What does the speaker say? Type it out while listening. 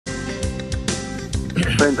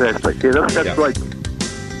Fantastic. Yeah, that's great.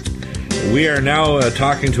 We are now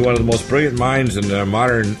talking to one of the most brilliant minds in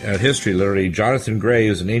modern history, literally. Jonathan Gray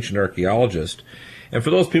is an ancient archaeologist. And for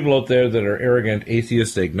those people out there that are arrogant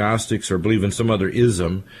atheists, agnostics, or believe in some other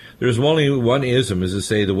ism, there's only one ism, is to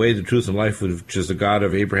say the way, the truth, and life, which is the God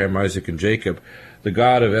of Abraham, Isaac, and Jacob, the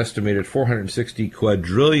God of estimated 460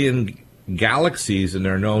 quadrillion galaxies in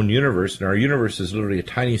our known universe. And our universe is literally a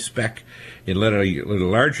tiny speck in a little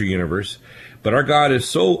larger universe. But our God is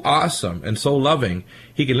so awesome and so loving,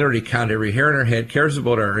 he can literally count every hair in our head, cares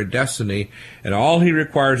about our destiny, and all he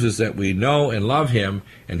requires is that we know and love him,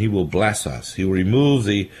 and he will bless us. He will remove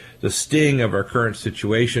the sting of our current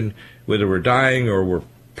situation, whether we're dying or we're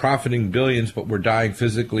profiting billions, but we're dying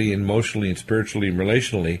physically, emotionally, and spiritually, and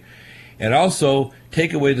relationally, and also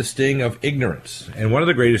take away the sting of ignorance. And one of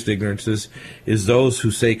the greatest ignorances is those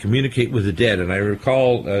who say communicate with the dead. And I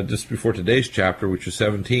recall just before today's chapter, which is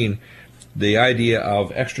 17, the idea of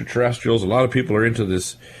extraterrestrials. A lot of people are into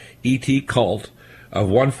this ET cult of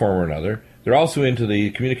one form or another. They're also into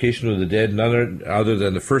the communication with the dead. None other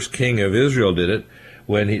than the first king of Israel did it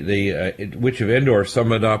when the Witch of Endor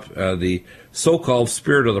summoned up the so-called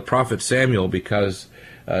spirit of the prophet Samuel, because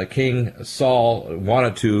King Saul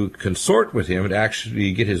wanted to consort with him to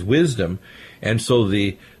actually get his wisdom. And so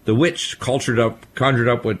the witch conjured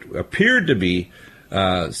up what appeared to be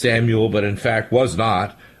Samuel, but in fact was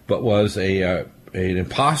not, but was an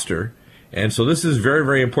imposter. And so this is very,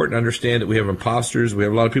 very important to understand that we have imposters. We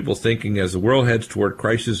have a lot of people thinking as the world heads toward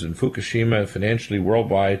crisis in Fukushima, financially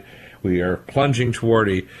worldwide, we are plunging toward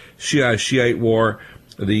a Shiite war.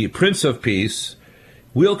 The Prince of Peace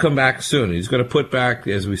will come back soon. He's going to put back,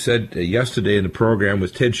 as we said yesterday in the program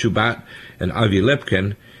with Ted Shubat and Avi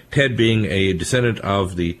Lipkin, Ted being a descendant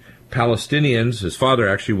of the Palestinians. His father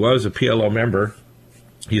actually was a PLO member.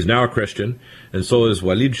 He's now a Christian, and so is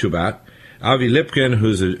Walid Shubat. Avi Lipkin,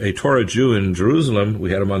 who's a Torah Jew in Jerusalem,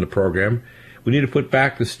 we had him on the program. We need to put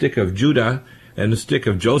back the stick of Judah and the stick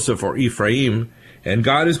of Joseph or Ephraim, and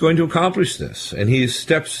God is going to accomplish this. And he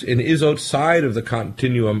steps and is outside of the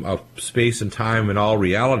continuum of space and time and all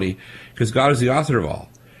reality, because God is the author of all.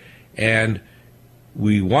 And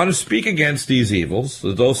we want to speak against these evils.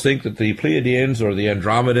 Those think that the Pleiadians or the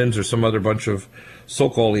Andromedans or some other bunch of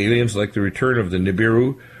so-called aliens like the return of the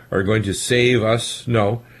Nibiru are going to save us.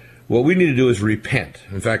 No. What we need to do is repent.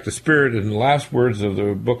 In fact, the Spirit, in the last words of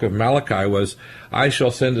the book of Malachi was, I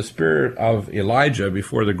shall send the Spirit of Elijah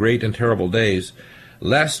before the great and terrible days,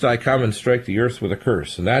 lest I come and strike the earth with a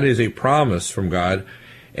curse. And that is a promise from God.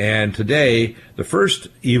 And today, the first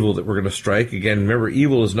evil that we're going to strike, again, remember,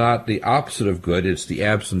 evil is not the opposite of good, it's the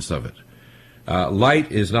absence of it.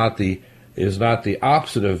 Light is not the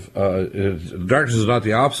opposite of, darkness is not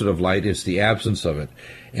the opposite of light, it's the absence of it.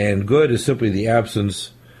 And good is simply the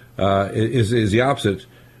absence, is the opposite,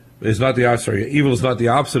 evil is not the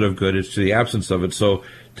opposite of good, it's the absence of it. So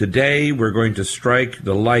today we're going to strike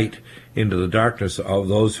the light into the darkness of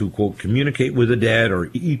those who, quote, communicate with the dead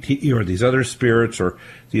or ET or these other spirits or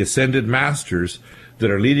the ascended masters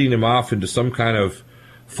that are leading them off into some kind of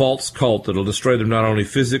false cult that will destroy them not only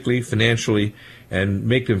physically, financially, and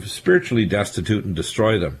make them spiritually destitute and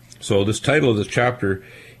destroy them. So this title of this chapter,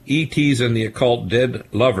 E.T.'s and the Occult Dead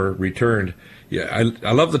Lover Returned. Yeah,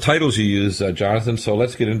 I love the titles you use, Jonathan, so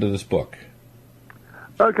let's get into this book.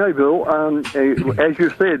 Okay, Bill. As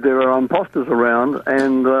you said, there are imposters around,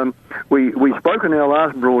 and we spoke in our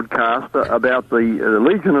last broadcast about the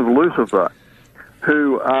Legion of Lucifer,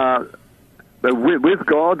 who are with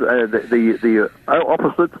God, the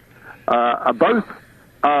opposites, are both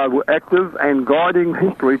active and guiding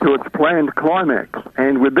history to its planned climax.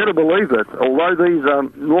 And we better believe it. Although these are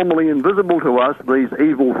normally invisible to us, these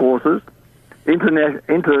evil forces,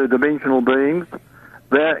 interdimensional beings,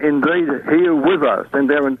 they're indeed here with us, and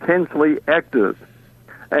they're intensely active.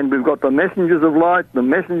 And we've got the messengers of light, the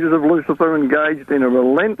messengers of Lucifer, engaged in a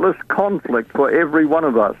relentless conflict for every one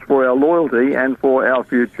of us, for our loyalty and for our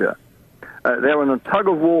future. They're in a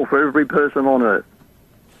tug-of-war for every person on Earth.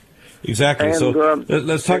 Exactly. And, so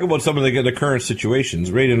let's talk about some of the current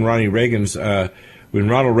situations. When Ronald Reagan's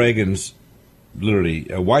literally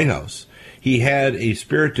White House, he had a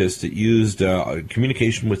spiritist that used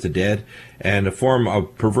communication with the dead and a form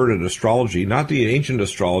of perverted astrology, not the ancient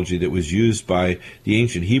astrology that was used by the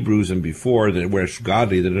ancient Hebrews and before, that were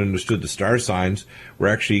godly, that understood the star signs, were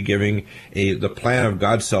actually giving the plan of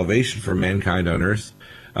God's salvation for mankind on earth,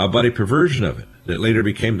 but a perversion of it that later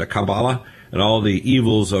became the Kabbalah and all the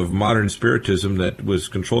evils of modern spiritism that was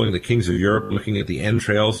controlling the kings of Europe, looking at the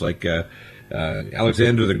entrails like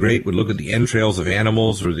Alexander the Great would look at the entrails of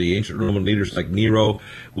animals, or the ancient Roman leaders like Nero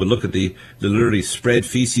would look at the literally spread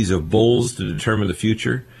feces of bulls to determine the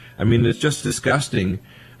future. I mean, it's just disgusting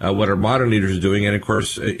what our modern leaders are doing. And of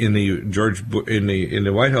course, in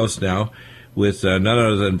the White House now, with none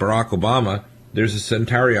other than Barack Obama, there's a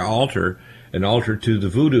Centaria altar, an altar to the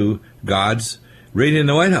voodoo gods, right in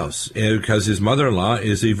the White House, because his mother-in-law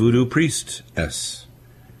is a voodoo priestess.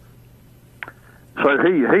 So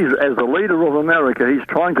he's, as the leader of America, he's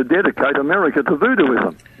trying to dedicate America to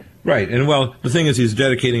voodooism. Right, and well, the thing is, he's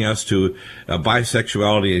dedicating us to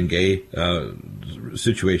bisexuality and gay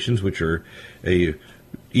situations, which are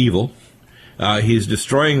evil. He's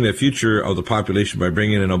destroying the future of the population by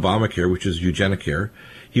bringing in Obamacare, which is Eugenicare.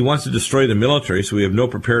 He wants to destroy the military, so we have no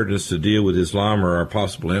preparedness to deal with Islam or our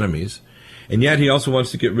possible enemies. And yet he also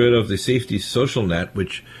wants to get rid of the safety social net,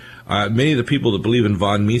 which many of the people that believe in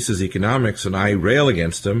von Mises economics, and I rail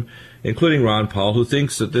against them, including Ron Paul, who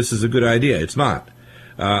thinks that this is a good idea. It's not.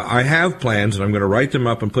 I have plans, and I'm going to write them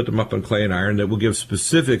up and put them up on clay and iron that will give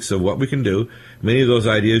specifics of what we can do. Many of those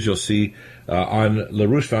ideas you'll see on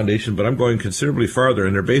LaRouche Foundation, but I'm going considerably farther,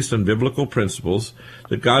 and they're based on biblical principles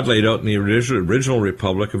that God laid out in the original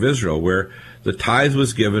Republic of Israel, where the tithe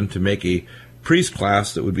was given to make a priest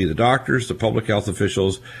class that would be the doctors, the public health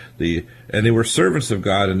officials, and they were servants of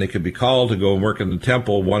God, and they could be called to go and work in the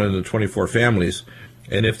temple, one in the 24 families.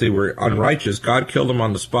 And if they were unrighteous, God killed them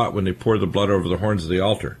on the spot when they poured the blood over the horns of the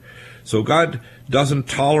altar. So God doesn't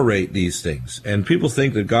tolerate these things. And people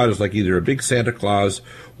think that God is like either a big Santa Claus,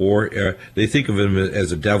 or they think of him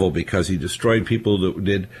as a devil because he destroyed people that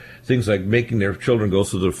did things like making their children go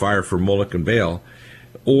through the fire for Moloch and Baal,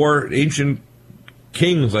 or ancient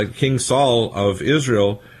kings like King Saul of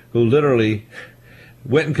Israel, who literally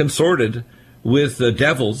went and consorted with the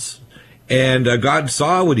devils. And God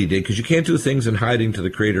saw what he did, because you can't do things in hiding to the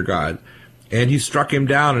Creator God. And he struck him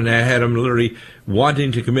down and had him literally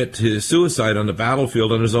wanting to commit suicide on the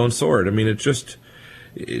battlefield on his own sword. I mean, it's just,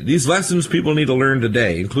 these lessons people need to learn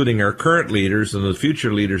today, including our current leaders and the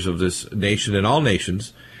future leaders of this nation and all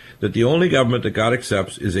nations, that the only government that God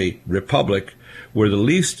accepts is a republic where the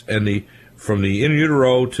least and from the in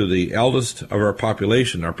utero to the eldest of our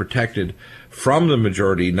population are protected from the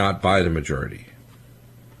majority, not by the majority.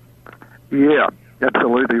 Yeah,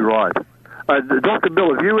 absolutely right. Dr.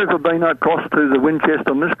 Bill, have you ever been across to the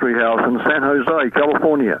Winchester Mystery House in San Jose,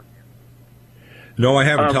 California? No, I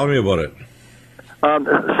haven't. Tell me about it.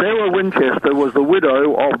 Sarah Winchester was the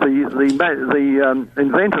widow of the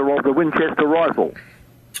inventor of the Winchester rifle.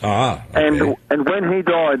 Ah, okay. And when he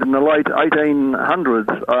died in the late 1800s,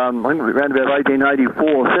 I think around about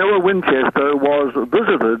 1884, Sarah Winchester was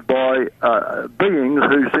visited by beings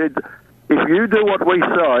who said, if you do what we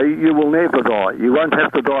say, you will never die. You won't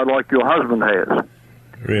have to die like your husband has.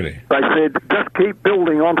 Really? They said, just keep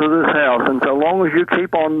building onto this house, and so long as you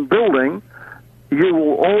keep on building, you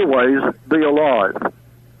will always be alive.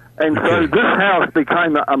 And so this house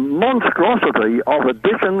became a monstrosity of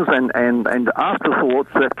additions and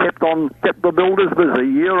afterthoughts that kept the builders busy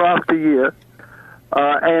year after year.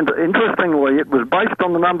 And interestingly, it was based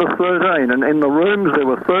on the number 13, and in the rooms there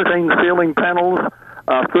were 13 ceiling panels,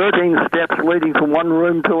 13 steps leading from one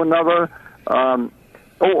room to another,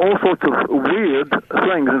 all sorts of weird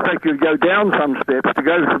things. In fact, you'd go down some steps to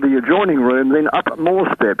go to the adjoining room, then up more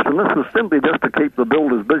steps. And this was simply just to keep the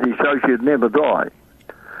builders busy so she'd never die.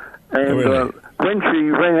 And when she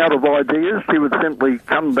ran out of ideas, she would simply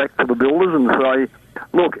come back to the builders and say,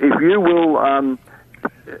 look, if you will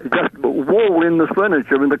just wall in the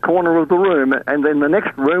furniture in the corner of the room, and then the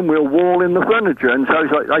next room we'll wall in the furniture. And so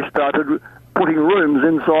they started putting rooms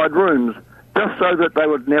inside rooms, just so that they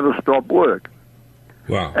would never stop work.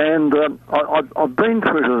 Wow. And I've been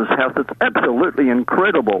through to this house. It's absolutely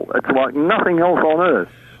incredible. It's like nothing else on earth.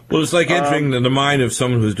 Well, it's like entering the mind of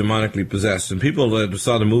someone who's demonically possessed. And people that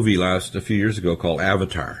saw the movie a few years ago called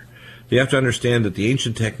Avatar, they have to understand that the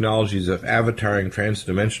ancient technologies of avataring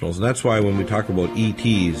transdimensionals, and that's why when we talk about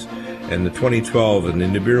ETs and the 2012 and the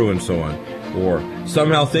Nibiru and so on, or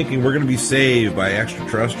somehow thinking we're going to be saved by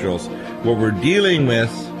extraterrestrials, what we're dealing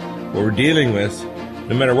with,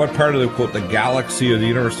 no matter what part of the galaxy or the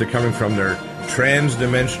universe they're coming from, they're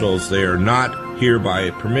transdimensionals. They are not here by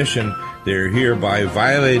permission. They're here by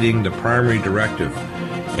violating the primary directive.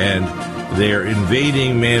 And they are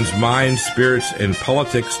invading man's mind, spirits, and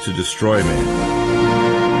politics to destroy man.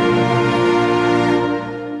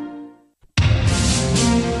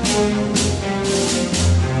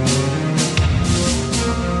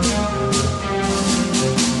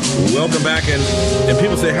 Welcome back, and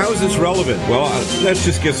people say, how is this relevant? Well, let's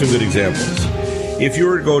just get some good examples. If you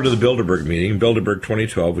were to go to the Bilderberg meeting, Bilderberg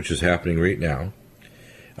 2012, which is happening right now,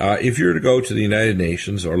 if you were to go to the United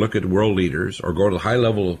Nations or look at world leaders or go to the high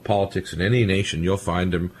level of politics in any nation, you'll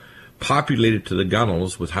find them populated to the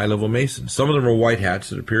gunnels with high-level Masons. Some of them are white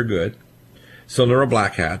hats that appear good. Some of them are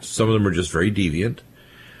black hats. Some of them are just very deviant.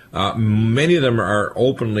 Many of them are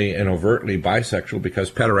openly and overtly bisexual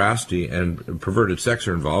because pederasty and perverted sex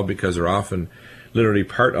are involved, because they're often literally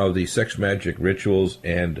part of the sex magic rituals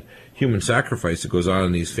and human sacrifice that goes on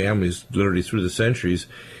in these families literally through the centuries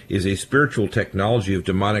is a spiritual technology of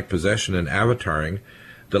demonic possession and avataring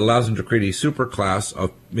that allows them to create a superclass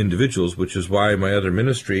of individuals, which is why my other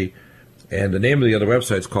ministry and the name of the other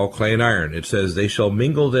website is called Clay and Iron. It says, they shall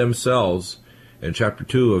mingle themselves, in chapter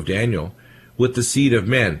 2 of Daniel, with the seed of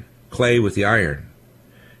men, clay with the iron.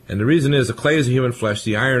 And the reason is the clay is a human flesh,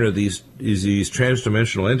 the iron are these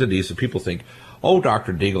transdimensional entities that people think, oh,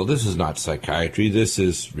 Dr. Deagle, this is not psychiatry, this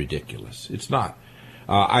is ridiculous. It's not.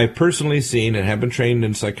 I've personally seen and have been trained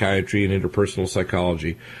in psychiatry and interpersonal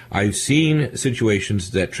psychology. I've seen situations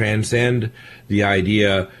that transcend the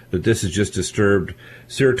idea that this is just disturbed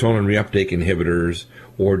serotonin reuptake inhibitors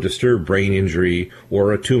or disturbed brain injury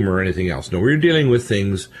or a tumor or anything else. No, we're dealing with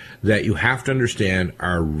things that you have to understand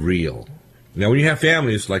are real. Now, when you have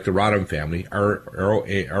families like the Rodham family, R-O-D-H-A-M,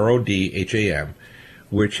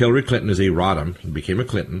 which Hillary Clinton is a Rodham, became a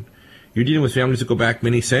Clinton, you're dealing with families that go back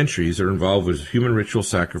many centuries that are involved with human ritual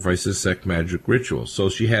sacrifices, sex magic rituals. So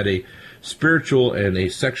she had a spiritual and a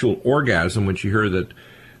sexual orgasm when she heard that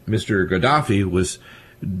Mr. Gaddafi was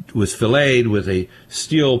filleted with a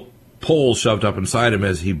steel pole shoved up inside him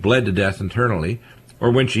as he bled to death internally,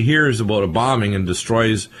 or when she hears about a bombing and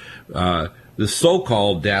destroys the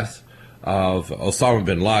so-called death of Osama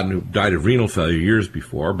bin Laden, who died of renal failure years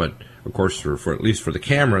before, but of course for at least for the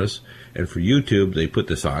cameras and for YouTube they put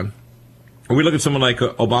this on. Or we look at someone like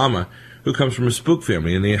Obama, who comes from a spook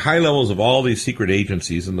family, and the high levels of all these secret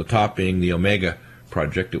agencies, and the top being the Omega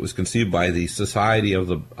Project. It was conceived by the Society of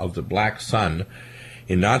the Black Sun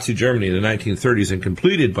in Nazi Germany in the 1930s and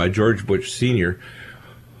completed by George Bush Sr.,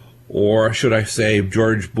 or should I say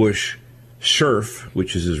George Bush Scherf,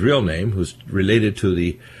 which is his real name, who's related to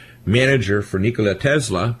the manager for Nikola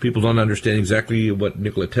Tesla. People don't understand exactly what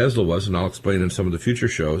Nikola Tesla was, and I'll explain in some of the future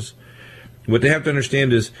shows. What they have to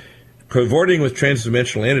understand is cavorting with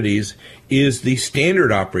transdimensional entities is the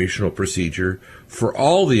standard operational procedure for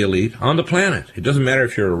all the elite on the planet. It doesn't matter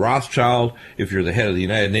if you're a Rothschild, if you're the head of the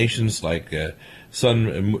United Nations, like the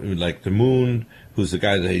Moon, who's the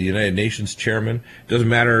guy, the United Nations chairman. It doesn't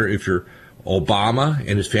matter if you're Obama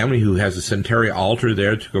and his family, who has a Centauri altar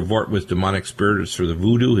there to cavort with demonic spirits for the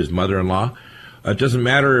voodoo, his mother-in-law. It doesn't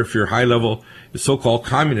matter if you're high-level so-called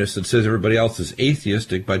communist that says everybody else is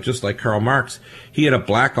atheistic, but just like Karl Marx, he had a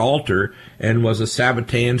black altar and was a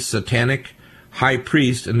Sabbatean satanic high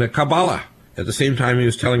priest in the Kabbalah. At the same time, he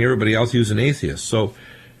was telling everybody else he was an atheist. So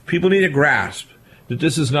people need to grasp that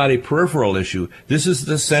this is not a peripheral issue. This is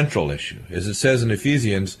the central issue. As it says in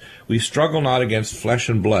Ephesians, we struggle not against flesh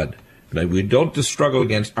and blood. We don't just struggle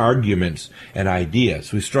against arguments and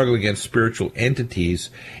ideas. We struggle against spiritual entities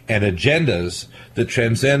and agendas that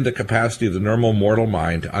transcend the capacity of the normal mortal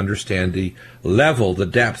mind to understand the level, the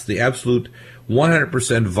depth, the absolute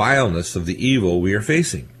 100% vileness of the evil we are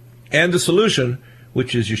facing. And the solution,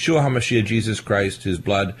 which is Yeshua HaMashiach, Jesus Christ, his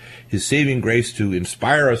blood, his saving grace to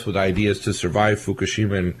inspire us with ideas to survive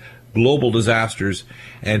Fukushima and global disasters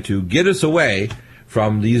and to get us away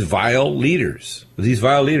from these vile leaders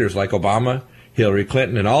like Obama, Hillary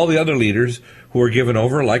Clinton, and all the other leaders who are given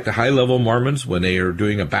over, like the high-level Mormons when they are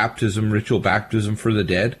doing a ritual baptism for the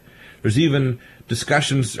dead. There's even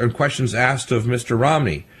discussions and questions asked of Mr.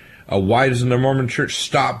 Romney. Why doesn't the Mormon Church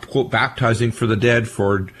stop, quote, baptizing for the dead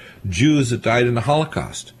for Jews that died in the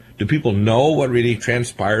Holocaust? Do people know what really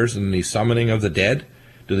transpires in the summoning of the dead?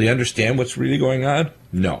 Do they understand what's really going on?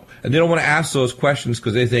 No. And they don't want to ask those questions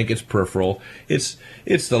because they think it's peripheral. It's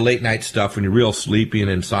the late night stuff when you're real sleepy and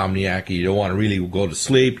insomniac. You don't want to really go to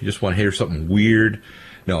sleep. You just want to hear something weird.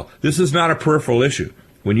 No, this is not a peripheral issue.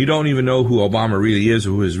 When you don't even know who Obama really is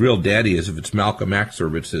or who his real daddy is, if it's Malcolm X or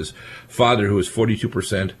if it's his father who is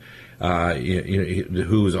 42%,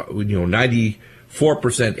 who is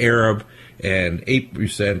 94% Arab and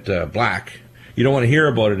 8% black, you don't want to hear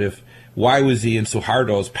about it. Why was he in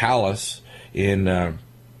Suharto's palace in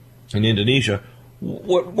Indonesia?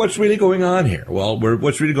 What's really going on here? Well,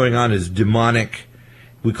 what's really going on is demonic,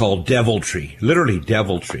 we call deviltry, literally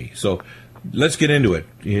deviltry. So let's get into it.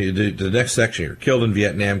 The next section here, killed in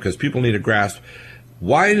Vietnam, because people need to grasp,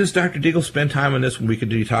 why does Dr. Deagle spend time on this when we could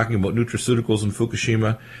be talking about nutraceuticals in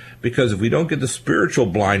Fukushima? Because if we don't get the spiritual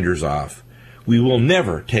blinders off, we will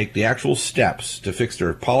never take the actual steps to fix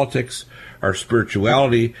their politics, our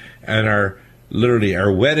spirituality, and our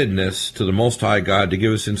weddedness to the Most High God to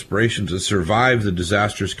give us inspiration to survive the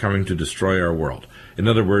disasters coming to destroy our world. In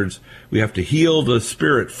other words, we have to heal the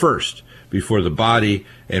spirit first before the body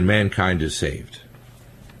and mankind is saved.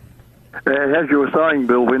 As you were saying,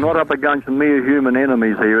 Bill, we're not up against mere human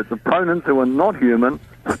enemies here. It's opponents who are not human,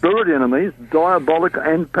 spirit enemies, diabolic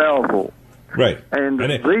and powerful. Right. And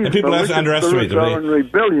people have to underestimate them. They're in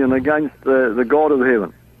rebellion against the God of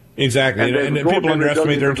heaven. Exactly. And people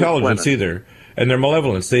underestimate their intelligence either, and their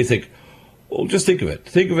malevolence. They think, well, just think of it.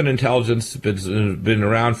 Think of an intelligence that's been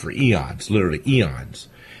around for eons, literally eons.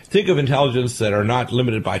 Think of intelligence that are not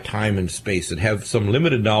limited by time and space, that have some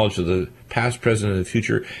limited knowledge of the past, present, and the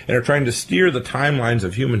future, and are trying to steer the timelines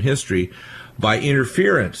of human history by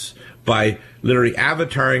interference, by literally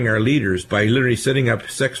avataring our leaders, by literally setting up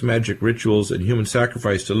sex magic rituals and human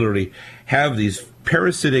sacrifice to literally have these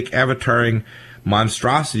parasitic avataring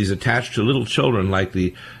monstrosities attached to little children, like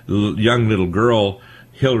the young little girl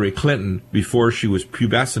Hillary Clinton before she was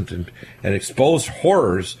pubescent, and expose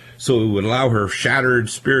horrors so it would allow her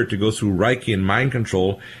shattered spirit to go through Reiki and mind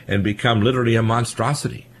control and become literally a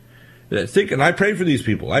monstrosity. And I pray for these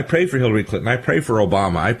people. I pray for Hillary Clinton. I pray for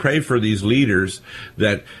Obama. I pray for these leaders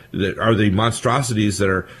that are the monstrosities that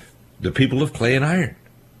are the people of clay and iron.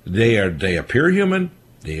 They appear human.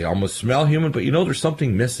 They almost smell human, but there's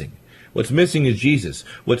something missing. What's missing is Jesus.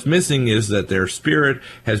 What's missing is that their spirit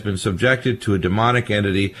has been subjected to a demonic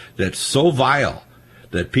entity that's so vile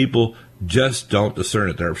that people just don't discern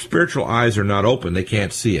it. Their spiritual eyes are not open. They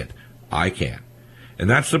can't see it. I can. And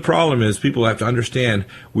that's the problem, is people have to understand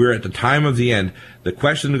we're at the time of the end. The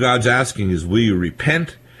question God's asking is, will you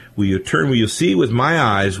repent? Will you turn? Will you see with my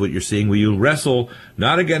eyes what you're seeing? Will you wrestle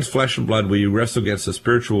not against flesh and blood? Will you wrestle against the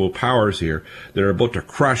spiritual powers here that are about to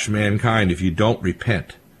crush mankind if you don't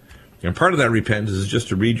repent? And part of that repentance is just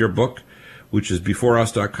to read your book, which is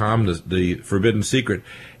beforeus.com, the Forbidden Secret,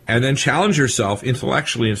 and then challenge yourself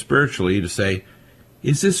intellectually and spiritually to say,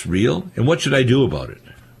 is this real? And what should I do about it?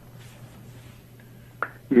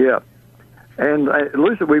 Yeah. And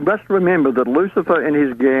we must remember that Lucifer and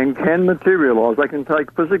his gang can materialize. They can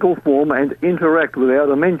take physical form and interact with our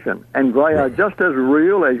dimension. And they are just as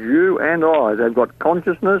real as you and I. They've got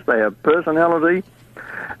consciousness, they have personality,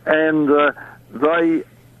 and they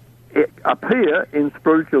appear in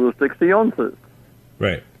spiritualistic seances.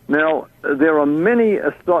 Right. Now, there are many.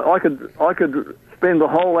 I could spend the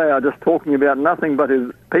whole hour just talking about nothing but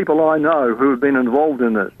people I know who have been involved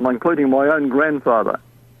in this, including my own grandfather.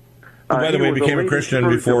 Who, by the way, became a Christian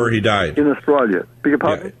before he died. In Australia. Beg your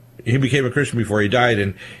pardon? Yeah, he became a Christian before he died,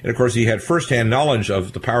 and of course he had first-hand knowledge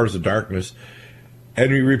of the powers of darkness,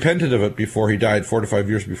 and he repented of it before he died, 4 to 5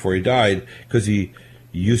 years before he died, because he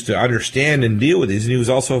used to understand and deal with these, and he was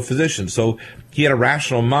also a physician. So he had a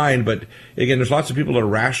rational mind, but again, there's lots of people that are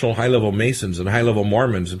rational, high-level Masons and high-level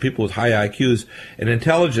Mormons and people with high IQs, and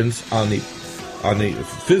intelligence on the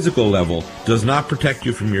physical level does not protect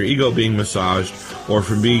you from your ego being massaged or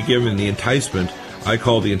from being given the enticement, I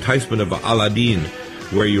call the enticement of Aladdin,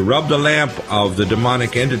 where you rub the lamp of the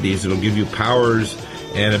demonic entities. It'll give you powers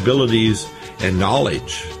and abilities and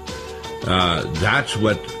knowledge. That's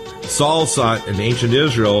what Saul sought in ancient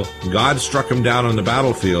Israel. God struck him down on the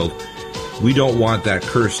battlefield. We don't want that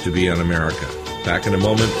curse to be on America. Back in a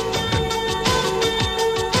moment.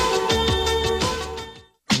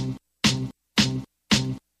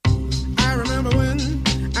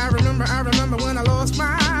 I remember when I lost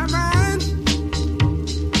my mind.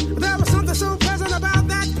 There was something so pleasant about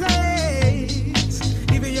that place.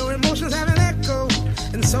 Even your emotions have an echo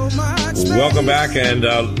and so much space. Welcome back, and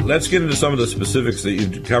let's get into some of the specifics that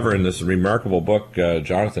you cover in this remarkable book,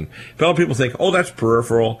 Jonathan. Fellow people think, oh, that's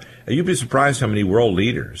peripheral. You'd be surprised how many world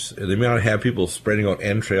leaders, they may not have people spreading out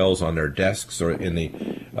entrails on their desks or in the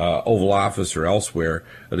Oval Office or elsewhere.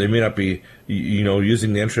 They may not be,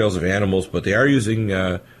 using the entrails of animals, but they are using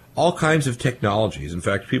all kinds of technologies. In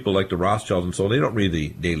fact, people like the Rothschilds and so on, they don't read the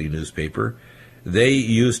daily newspaper. They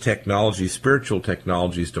use technology, spiritual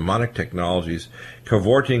technologies, demonic technologies,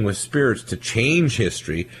 cavorting with spirits to change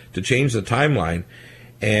history, to change the timeline.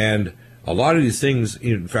 And a lot of these things,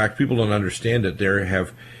 in fact, people don't understand that they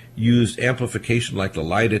have used amplification like the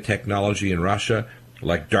LIDA technology in Russia,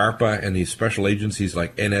 like DARPA and these special agencies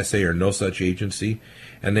like NSA or no such agency.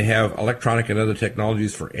 And they have electronic and other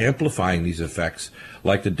technologies for amplifying these effects,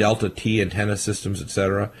 like the Delta T antenna systems,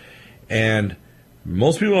 etc. And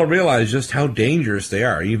most people don't realize just how dangerous they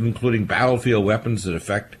are, even including battlefield weapons that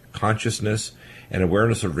affect consciousness and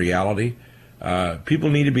awareness of reality.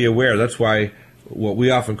 People need to be aware. That's why what we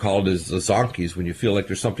often call is the zonkies, when you feel like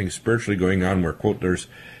there's something spiritually going on where, quote, there's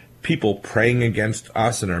people praying against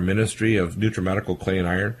us in our ministry of nutramedical clay and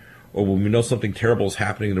iron, or when we know something terrible is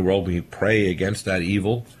happening in the world, we pray against that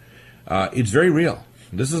evil. It's very real.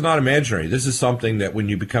 This is not imaginary. This is something that when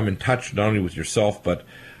you become in touch not only with yourself but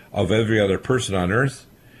of every other person on earth,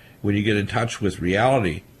 when you get in touch with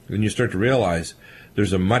reality, then you start to realize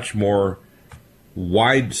there's a much more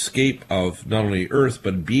wide scape of not only earth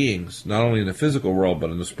but beings, not only in the physical world but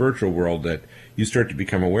in the spiritual world, that you start to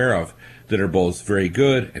become aware of, that are both very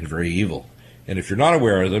good and very evil. And if you're not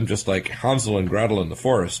aware of them, just like Hansel and Gretel in the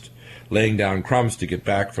forest, laying down crumbs to get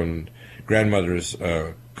back from grandmother's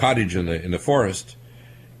cottage in the forest,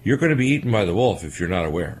 you're going to be eaten by the wolf if you're not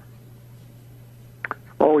aware.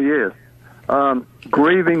 Oh, yes.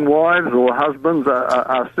 Grieving wives or husbands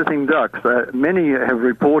are sitting ducks. Many have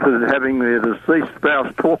reported having their deceased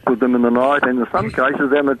spouse talk with them in the night, and in some cases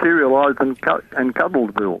they're materialised and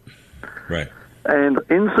cuddled, Bill. Right. And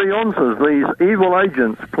in seances, these evil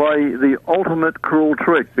agents play the ultimate cruel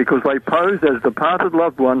trick because they pose as departed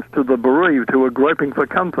loved ones to the bereaved who are groping for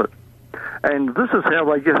comfort. And this is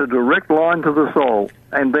how they get a direct line to the soul.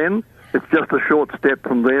 And then it's just a short step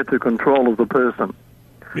from there to control of the person.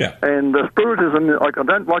 Yeah. And spiritism, I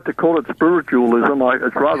don't like to call it spiritualism,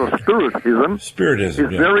 it's rather spiritism.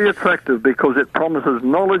 Spiritism, is very attractive because it promises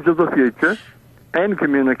knowledge of the future and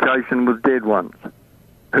communication with dead ones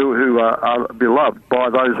who are beloved by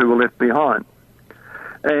those who were left behind.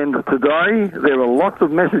 And today there are lots of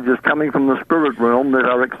messages coming from the spirit realm that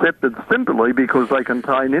are accepted simply because they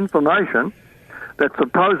contain information that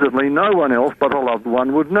supposedly no one else but a loved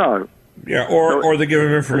one would know. Yeah, or they give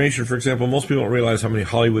them information. For example, most people don't realize how many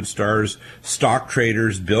Hollywood stars, stock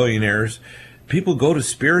traders, billionaires, people go to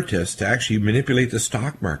spiritists to actually manipulate the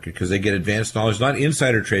stock market because they get advanced knowledge, not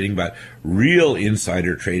insider trading, but real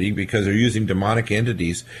insider trading, because they're using demonic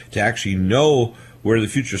entities to actually know where the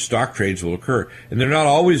future stock trades will occur. And they're not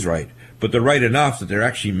always right, but they're right enough that they're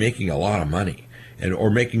actually making a lot of money, and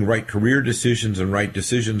or making right career decisions and right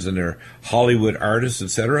decisions in their Hollywood artists,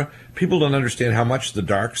 etc. People don't understand how much the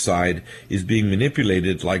dark side is being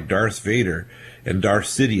manipulated, like Darth Vader and Darth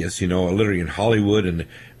Sidious, literally in Hollywood and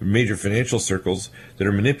major financial circles that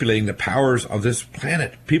are manipulating the powers of this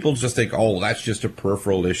planet. People just think, oh, that's just a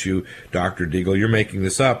peripheral issue, Dr. Deagle, you're making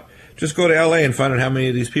this up. Just go to L.A. and find out how many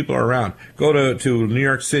of these people are around. Go to New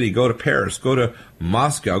York City, go to Paris, go to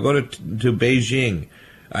Moscow, go to Beijing,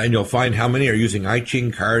 and you'll find how many are using I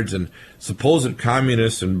Ching cards, and supposed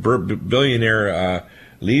communists and billionaire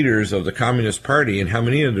leaders of the Communist Party, and how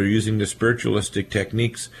many of them are using the spiritualistic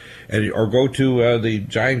techniques. Or go to the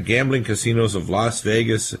giant gambling casinos of Las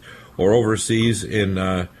Vegas or overseas in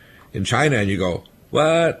China, and you go,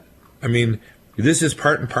 what? I mean, this is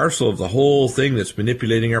part and parcel of the whole thing that's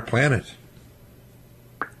manipulating our planet.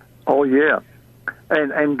 Oh, yeah.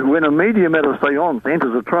 And when a medium at a seance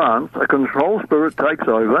enters a trance, a control spirit takes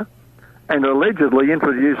over and allegedly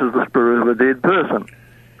introduces the spirit of a dead person.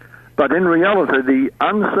 But in reality, the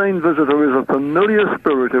unseen visitor is a familiar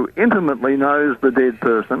spirit who intimately knows the dead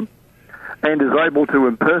person and is able to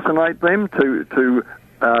impersonate them, to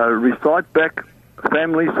recite back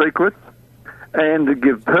family secrets, and to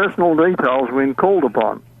give personal details when called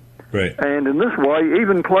upon. Right. And in this way,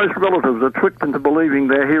 even close relatives are tricked into believing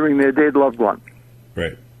they're hearing their dead loved one.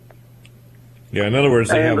 Right. Yeah, in other words,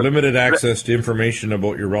 they have limited access to information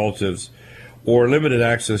about your relatives, or limited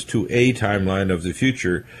access to a timeline of the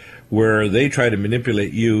future, where they try to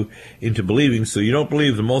manipulate you into believing, so you don't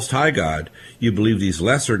believe the Most High God, you believe these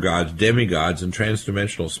lesser gods, demigods, and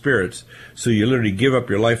transdimensional spirits, so you literally give up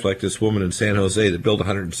your life like this woman in San Jose that built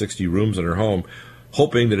 160 rooms in her home,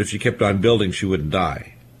 hoping that if she kept on building, she wouldn't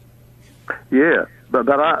die. Yeah, but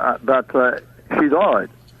she died.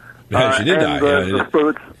 Yeah, she did die. The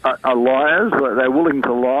spirits are liars. They're willing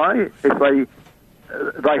to lie. If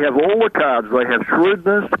they have all the cards. They have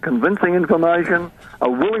shrewdness, convincing information, a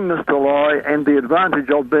willingness to lie, and the advantage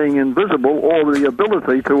of being invisible, or the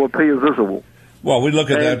ability to appear visible. Well, we look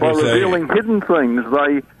at that by revealing hidden things,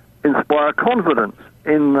 they inspire confidence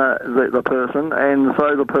in the person, and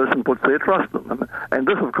so the person puts their trust in them. And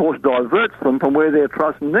this, of course, diverts them from where their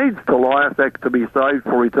trust needs to lie if they're to be saved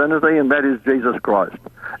for eternity, and that is Jesus Christ.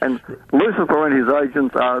 And Lucifer and his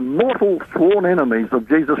agents are mortal, sworn enemies of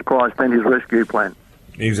Jesus Christ and his rescue plan.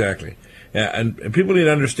 Exactly. And people need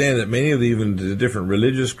to understand that many of even the different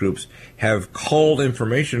religious groups have culled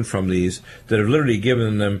information from these that have literally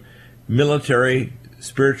given them military,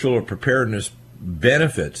 spiritual, or preparedness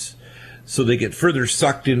benefits, so they get further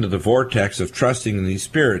sucked into the vortex of trusting in these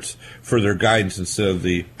spirits for their guidance instead of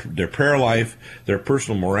their prayer life, their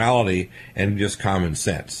personal morality, and just common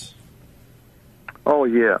sense. Oh,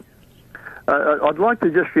 yeah. I'd like to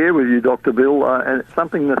just share with you, Dr. Bill,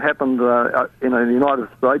 something that happened in the United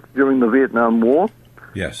States during the Vietnam War.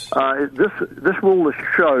 Yes. This will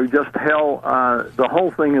show just how the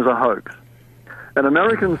whole thing is a hoax. An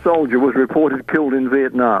American soldier was reported killed in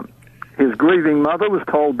Vietnam. His grieving mother was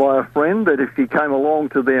told by a friend that if she came along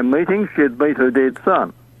to their meeting, she'd meet her dead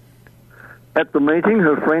son. At the meeting,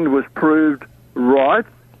 her friend was proved right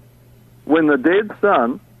when the dead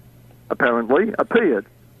son, apparently, appeared.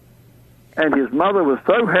 And his mother was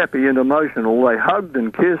so happy and emotional, they hugged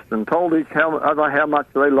and kissed and told each other how much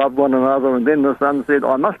they loved one another, and then the son said,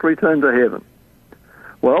 "I must return to heaven."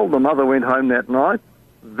 Well, the mother went home that night,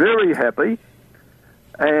 very happy,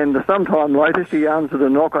 and sometime later she answered a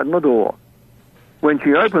knock on the door. When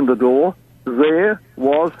she opened the door, there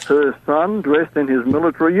was her son dressed in his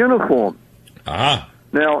military uniform. Ah.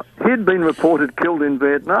 Now, he'd been reported killed in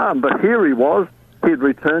Vietnam, but here he was. He'd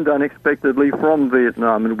returned unexpectedly from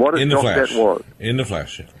Vietnam, and what a shock that was. In the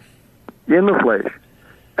flesh. In the flesh.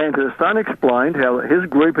 And her son explained how his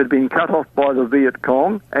group had been cut off by the Viet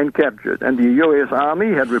Cong and captured, and the U.S.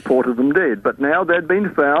 Army had reported them dead. But now they'd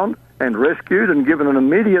been found and rescued and given an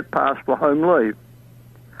immediate pass for home leave.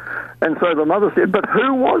 And so the mother said, "But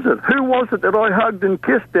who was it? Who was it that I hugged and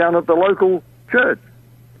kissed down at the local church?"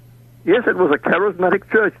 Yes, it was a charismatic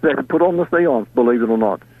church that had put on the seance, believe it or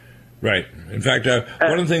not. Right. In fact,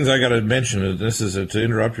 one of the things I got to mention, and this is to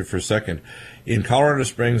interrupt you for a second, in Colorado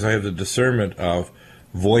Springs, I have the discernment of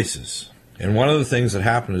voices. And one of the things that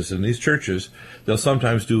happens is in these churches, they'll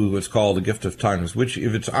sometimes do what's called the gift of tongues, which,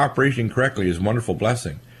 if it's operating correctly, is a wonderful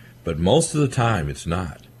blessing. But most of the time, it's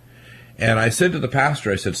not. And I said to the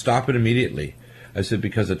pastor, I said, "Stop it immediately." I said,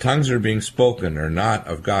 because the tongues that are being spoken are not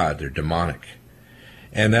of God, they're demonic.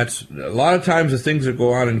 And that's, a lot of times the things that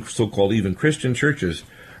go on in so-called even Christian churches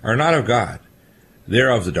are not of God. They're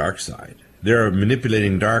of the dark side. They're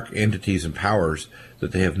manipulating dark entities and powers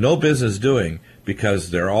that they have no business doing, because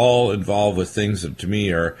they're all involved with things that to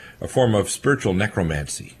me are a form of spiritual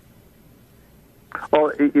necromancy.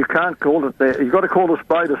 Well, you can't call it that. You've got to call a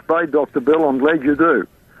spade, Dr. Bill. I'm glad you do.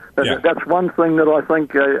 That's one thing that I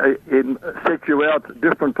think it sets you out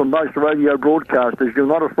different from most radio broadcasters. You're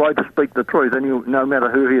not afraid to speak the truth, and no matter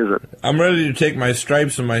who hears it. I'm ready to take my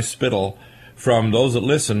stripes and my spittle from those that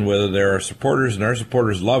listen, whether they're our supporters, and our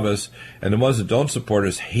supporters love us, and the ones that don't support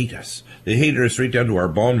us hate us. They hate us right down to our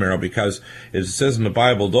bone marrow, because as it says in the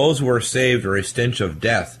Bible, those who are saved are a stench of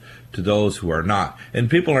death to those who are not. And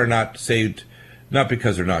people are not saved not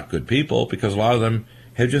because they're not good people, because a lot of them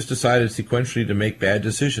have just decided sequentially to make bad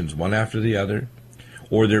decisions, one after the other,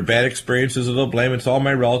 or their bad experiences, and they'll blame it's all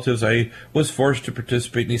my relatives. I was forced to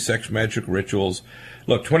participate in these sex magic rituals.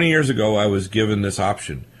 Look, 20 years ago, I was given this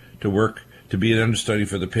option to work, to be an understudy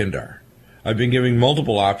for the Pindar. I've been given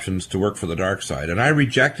multiple options to work for the dark side, and I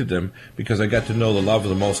rejected them because I got to know the love of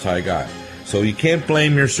the Most High God. So you can't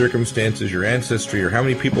blame your circumstances, your ancestry, or how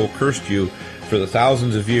many people cursed you for the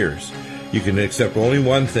thousands of years. You can accept only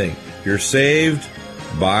one thing. You're saved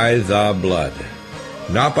by the blood.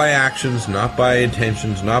 Not by actions, not by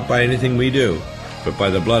intentions, not by anything we do, but by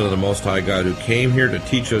the blood of the Most High God, who came here to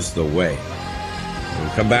teach us the way. When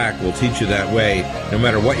we come back, we'll teach you that way. No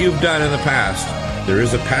matter what you've done in the past, there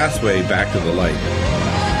is a pathway back to the light.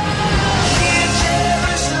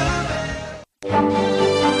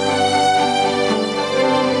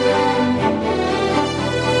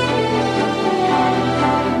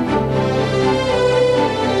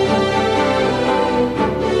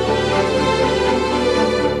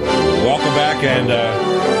 Welcome back, and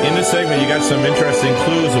in this segment, you got some interesting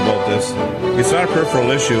clues about this. It's not a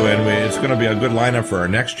peripheral issue, and it's going to be a good lineup for our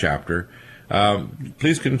next chapter.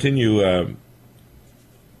 Please continue,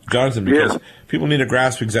 Jonathan, because people need to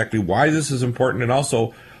grasp exactly why this is important, and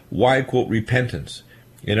also why, quote, repentance.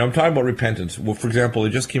 You know, I'm talking about repentance. Well, for example, they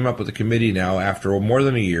just came up with a committee now after more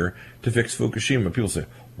than a year to fix Fukushima. People say,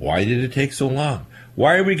 why did it take so long?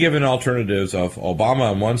 Why are we given alternatives of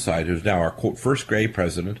Obama on one side, who's now our, quote, first gay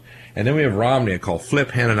president, and then we have Romney, I call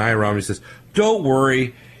Flip Hananiah Romney, says, don't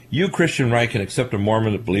worry, you, Christian right, can accept a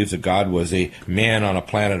Mormon that believes that God was a man on a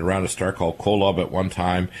planet around a star called Kolob at one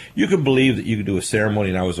time. You can believe that you can do a ceremony,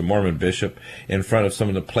 and I was a Mormon bishop, in front of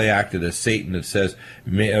someone that play acted as Satan that says,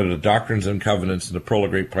 the doctrines and covenants and the pearl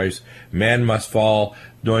of great price, man must fall,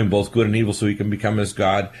 knowing both good and evil so he can become as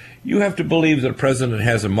God. You have to believe that a president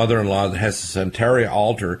has a mother-in-law that has a Santeria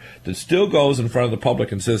altar that still goes in front of the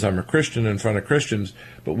public and says, I'm a Christian in front of Christians,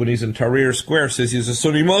 but when he's in Tahrir Square says he's a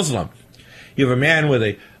Sunni Muslim. You have a man with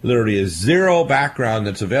literally a zero background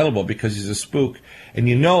that's available because he's a spook. And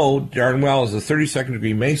you know darn well as a 32nd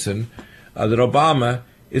degree Mason that Obama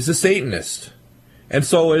is a Satanist. And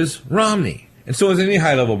so is Romney. And so is any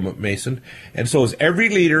high-level Mason, and so is every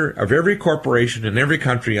leader of every corporation in every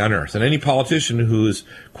country on earth. And any politician who is,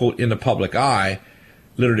 quote, in the public eye,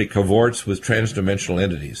 literally cavorts with transdimensional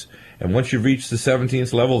entities. And once you've reached the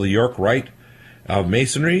 17th level, the York Rite of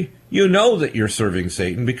Masonry, you know that you're serving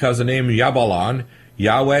Satan, because the name Yabalon,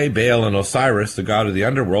 Yahweh, Baal, and Osiris, the god of the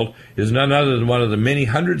underworld, is none other than one of the many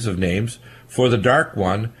hundreds of names for the Dark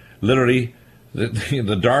One, literally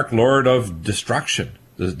the Dark Lord of Destruction.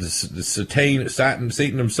 The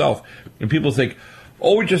Satan himself. And people think,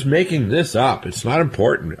 oh, we're just making this up. It's not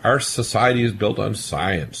important. Our society is built on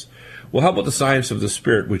science. Well, how about the science of the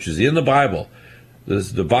Spirit, which is in the Bible?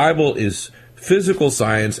 The Bible is physical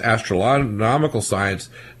science, astronomical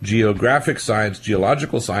science, geographic science,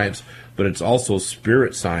 geological science, but it's also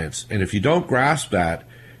spirit science. And if you don't grasp that,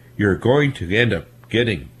 you're going to end up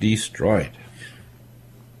getting destroyed.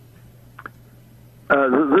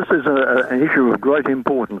 This is an issue of great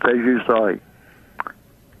importance, as you say.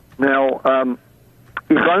 Now,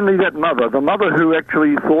 if only that mother, the mother who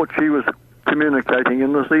actually thought she was communicating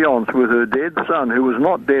in the seance with her dead son, who was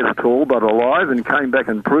not dead at all but alive, and came back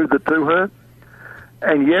and proved it to her,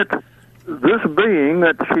 and yet this being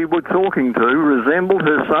that she was talking to resembled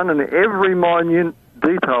her son in every minute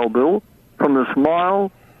detail, Bill, from the smile,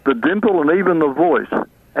 the dimple, and even the voice,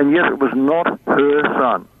 and yet it was not her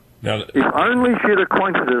son. Now, if only she'd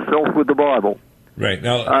acquainted herself with the Bible. Right.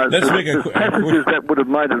 Now, let's make a passages that would have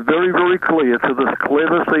made it very, very clear to this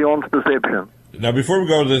clever seance deception. Now, before we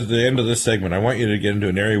go to the end of this segment, I want you to get into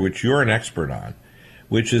an area which you're an expert on,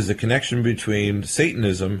 which is the connection between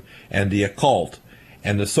Satanism and the occult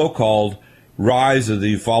and the so-called rise of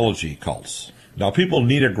the ufology cults. Now, people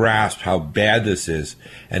need to grasp how bad this is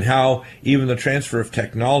and how even the transfer of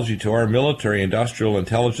technology to our military-industrial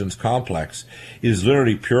intelligence complex is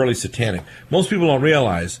literally purely satanic. Most people don't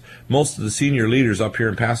realize most of the senior leaders up here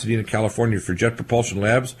in Pasadena, California for Jet Propulsion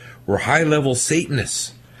Labs were high-level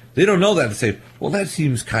Satanists. They don't know that and say, well, that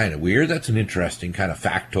seems kind of weird. That's an interesting kind of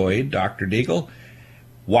factoid, Dr. Deagle.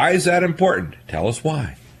 Why is that important? Tell us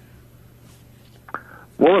why.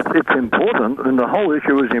 Well, it's important, and the whole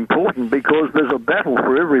issue is important because there's a battle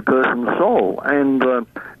for every person's soul. And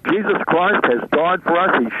Jesus Christ has died for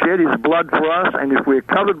us, He shed His blood for us, and if we're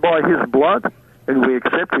covered by His blood and we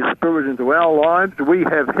accept His Spirit into our lives, we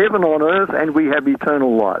have heaven on earth and we have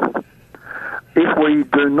eternal life. If we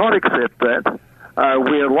do not accept that,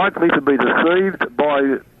 we are likely to be deceived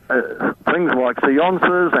by things like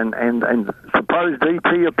seances and supposed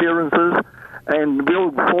ET appearances, and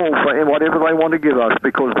we'll fall for whatever they want to give us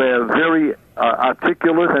because they're very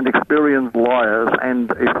articulate and experienced liars.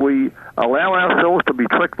 And if we allow ourselves to be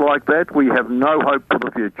tricked like that, we have no hope for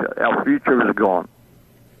the future. Our future is gone.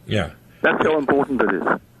 Yeah. That's how important it is.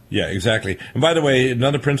 Yeah, exactly. And by the way,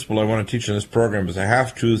 another principle I want to teach in this program is a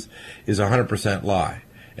half-truth is a 100% lie.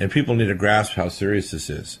 And people need to grasp how serious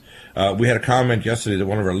this is. We had a comment yesterday that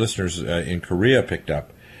one of our listeners in Korea picked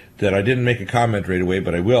up that I didn't make a comment right away,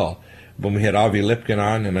 but I will. When we had Avi Lipkin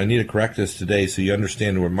on, and I need to correct this today so you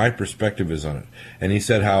understand where my perspective is on it. And he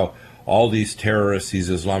said how all these terrorists, these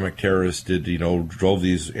Islamic terrorists, drove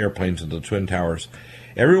these airplanes into the Twin Towers.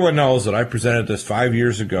 Everyone knows that I presented this 5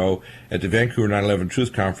 years ago at the Vancouver 9/11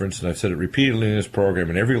 Truth Conference, and I've said it repeatedly in this program,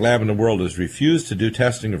 and every lab in the world has refused to do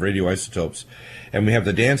testing of radioisotopes. And we have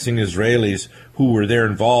the dancing Israelis who were there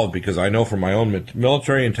involved, because I know from my own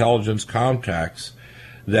military intelligence contacts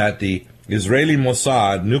that the Israeli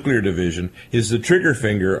Mossad nuclear division is the trigger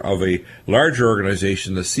finger of a larger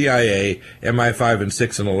organization, the CIA, MI5 and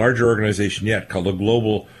 6, and a larger organization yet called the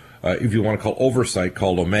Global, if you want to call oversight,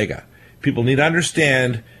 called Omega. People need to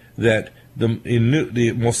understand that the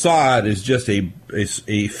Mossad is just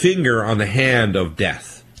a finger on the hand of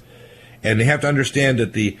death. And they have to understand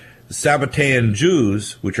that the Sabbatean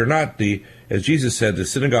Jews, which are not as Jesus said, the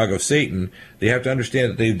synagogue of Satan, they have to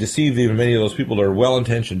understand that they've deceived even many of those people that are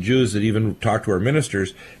well-intentioned Jews that even talk to our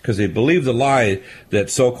ministers, because they believe the lie that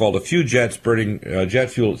so-called a few jets burning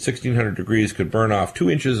jet fuel at 1,600 degrees could burn off 2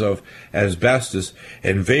 inches of asbestos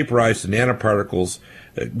and vaporize the nanoparticles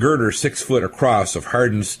girder 6 foot across of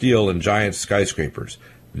hardened steel and giant skyscrapers.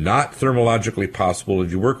 Not thermologically possible.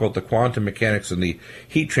 If you work out the quantum mechanics and the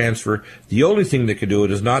heat transfer, the only thing that can do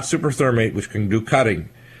it is not superthermate, which can do cutting,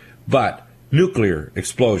 but nuclear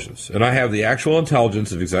explosions. And I have the actual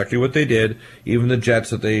intelligence of exactly what they did, even the jets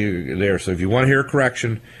that they're there. So if you want to hear a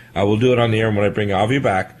correction, I will do it on the air when I bring Avi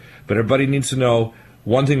back. But everybody needs to know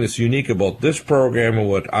one thing that's unique about this program, and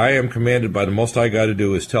what I am commanded by the Most High God to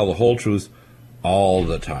do, is tell the whole truth all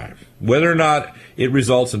the time. Whether or not it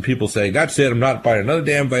results in people saying, that's it, I'm not buying another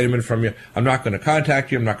damn vitamin from you, I'm not going to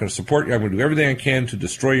contact you, I'm not going to support you, I'm going to do everything I can to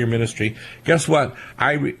destroy your ministry. Guess what?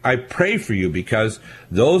 I pray for you, because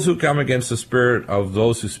those who come against the spirit of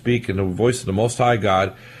those who speak in the voice of the Most High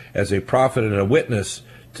God as a prophet and a witness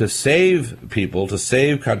to save people, to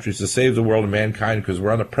save countries, to save the world and mankind, because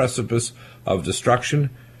we're on the precipice of destruction,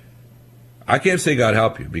 I can't say God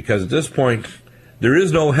help you, because at this point, there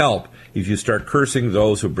is no help if you start cursing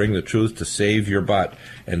those who bring the truth to save your butt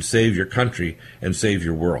and save your country and save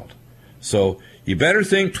your world. So you better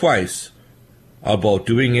think twice about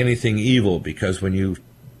doing anything evil, because when you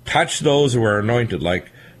touch those who are anointed,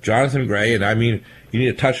 like Jonathan Gray, and I mean, you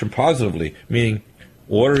need to touch them positively, meaning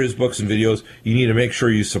order his books and videos. You need to make sure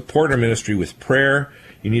you support our ministry with prayer.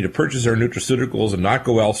 You need to purchase our nutraceuticals and not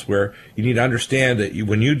go elsewhere. You need to understand that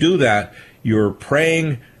when you do that, you're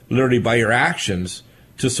praying literally by your actions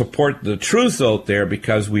to support the truth out there,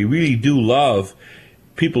 because we really do love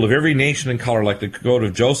people of every nation and color, like the code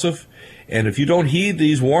of Joseph. And if you don't heed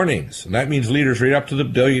these warnings, and that means leaders right up to the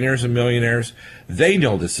billionaires and millionaires, they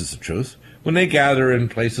know this is the truth. When they gather in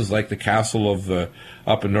places like the castle of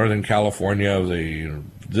up in Northern California,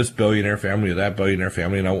 this billionaire family or that billionaire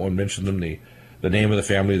family, and I won't mention them, the name of the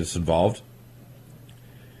family that's involved,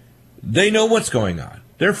 they know what's going on.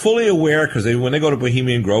 They're fully aware, because when they go to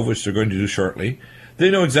Bohemian Grove, which they're going to do shortly, they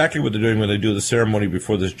know exactly what they're doing when they do the ceremony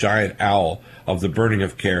before this giant owl of the burning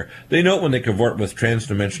of care. They know when they cavort with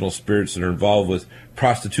transdimensional spirits that are involved with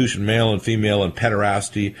prostitution, male and female, and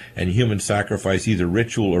pederasty and human sacrifice, either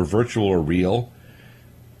ritual or virtual or real.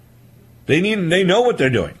 They know what they're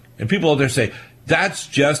doing. And people out there say, that's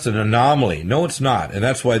just an anomaly. No, it's not. And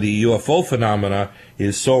that's why the UFO phenomena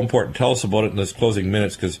is so important. Tell us about it in this closing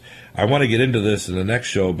minutes, because I want to get into this in the next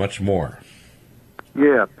show much more.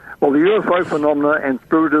 Yeah. Well, the UFO phenomena and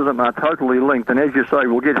spiritism are totally linked, and as you say,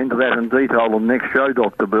 we'll get into that in detail on the next show,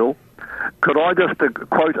 Dr. Bill. Could I just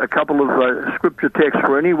quote a couple of scripture texts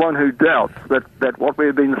for anyone who doubts that what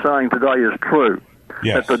we've been saying today is true,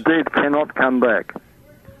 yes, that the dead cannot come back?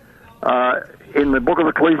 In the book of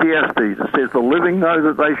Ecclesiastes, it says, the living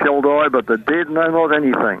know that they shall die, but the dead know not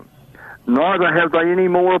anything. Neither have they any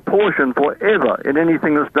more a portion forever in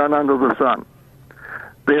anything that's done under the sun.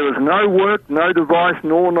 There is no work, no device,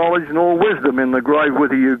 nor knowledge, nor wisdom in the grave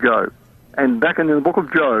whither you go. And back in the book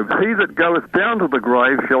of Job, he that goeth down to the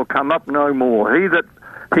grave shall come up no more.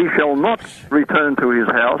 He shall not return to his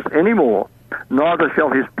house any more, neither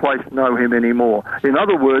shall his place know him any more. In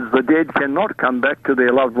other words, the dead cannot come back to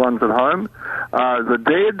their loved ones at home. The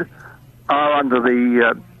dead are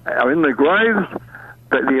are in the graves.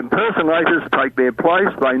 The impersonators take their place,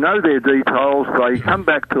 they know their details, they come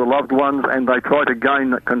back to the loved ones, and they try to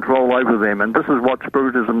gain control over them. And this is what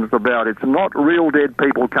Spiritism is about. It's not real dead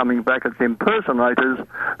people coming back, it's impersonators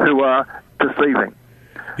who are deceiving.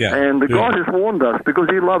 Yeah. And God has warned us because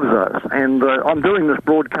he loves us. And I'm doing this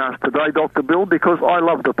broadcast today, Dr. Bill, because I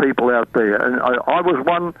love the people out there. And I was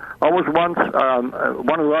once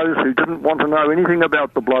one of those who didn't want to know anything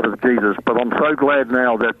about the blood of Jesus, but I'm so glad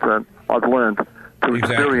now that I've learned to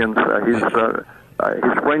experience his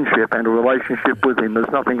friendship and a relationship with him.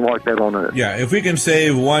 There's nothing like that on earth. Yeah, if we can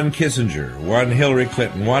save one Kissinger, one Hillary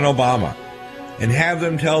Clinton, one Obama, and have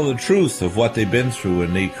them tell the truth of what they've been through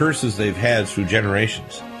and the curses they've had through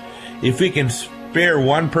generations. If we can spare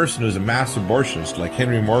one person who's a mass abortionist like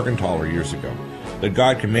Henry Morgenthaler years ago, that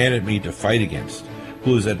God commanded me to fight against,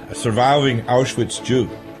 who is a surviving Auschwitz Jew,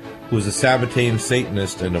 who is a Sabbatean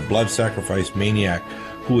Satanist and a blood sacrifice maniac,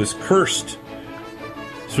 who is cursed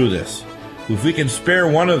through this. If we can spare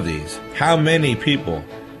one of these, how many people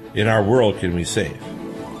in our world can we save?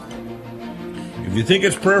 If you think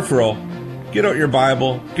it's peripheral, get out your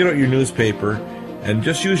Bible, get out your newspaper, and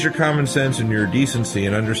just use your common sense and your decency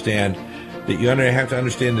and understand that you have to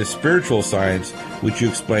understand the spiritual science, which you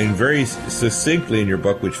explain very succinctly in your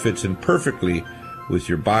book, which fits in perfectly with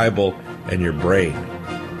your Bible and your brain.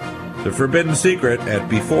 The Forbidden Secret at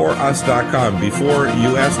beforeus.com,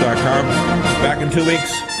 beforeus.com. Back in 2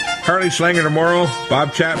 weeks. Harley Schlanger tomorrow.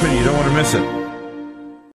 Bob Chapman, you don't want to miss it.